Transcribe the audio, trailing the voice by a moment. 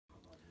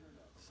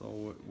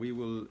So we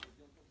will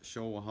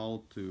show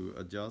how to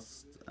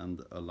adjust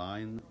and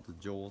align the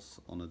jaws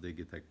on a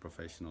Digitech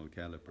Professional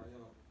caliper.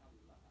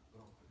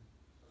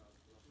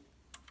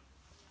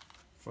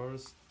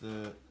 First,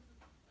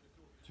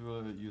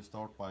 you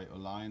start by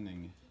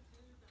aligning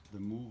the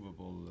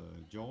movable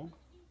jaw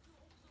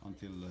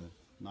until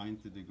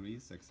 90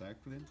 degrees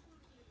exactly.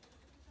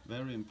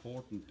 Very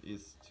important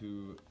is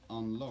to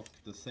unlock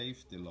the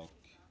safety lock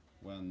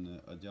when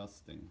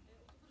adjusting.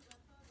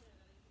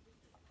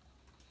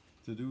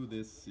 To do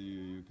this,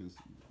 you can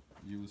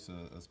use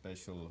a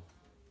special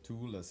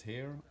tool as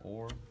here,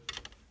 or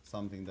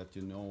something that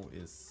you know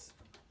is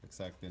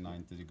exactly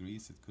 90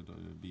 degrees. It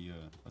could be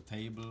a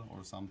table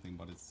or something,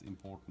 but it's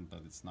important that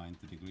it's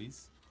 90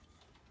 degrees.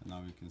 And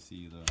now you can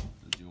see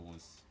the jaw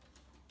is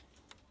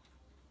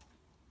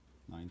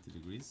 90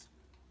 degrees.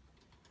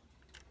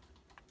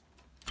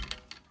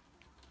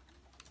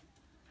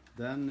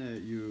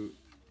 Then you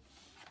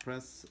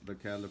press the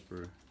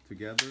caliper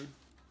together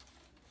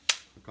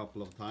a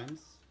couple of times,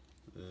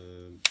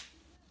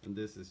 and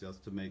this is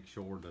just to make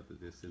sure that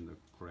it is in the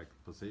correct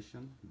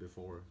position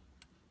before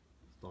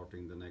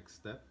starting the next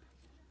step.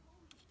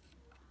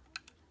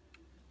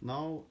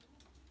 Now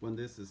when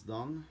this is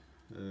done,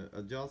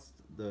 adjust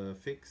the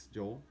fixed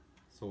jaw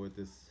so it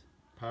is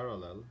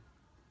parallel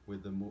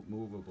with the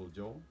movable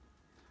jaw,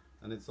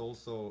 and it's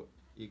also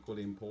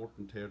equally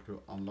important here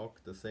to unlock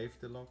the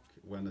safety lock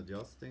when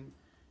adjusting.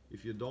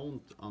 If you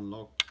don't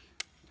unlock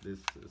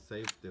this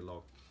safety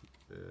lock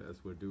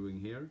as we're doing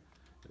here,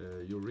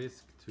 you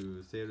risk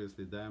to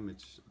seriously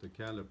damage the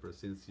caliper,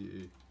 since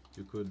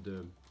you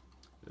could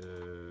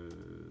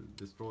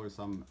destroy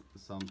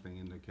something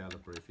in the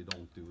caliper if you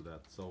don't do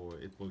that. So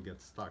it will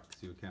get stuck,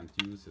 so you can't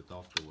use it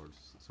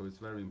afterwards. So it's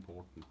very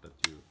important that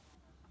you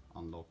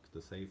unlock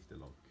the safety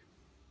lock.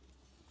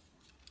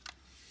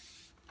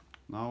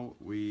 Now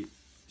we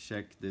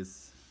check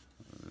this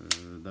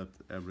that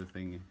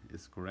everything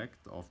is correct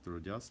after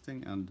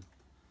adjusting, and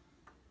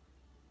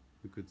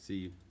you could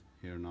see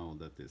here now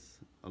that is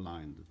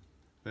aligned.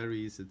 Very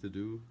easy to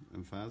do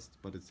and fast,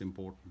 but it's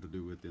important to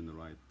do it in the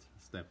right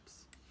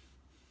steps.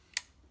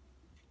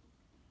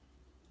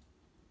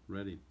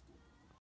 Ready.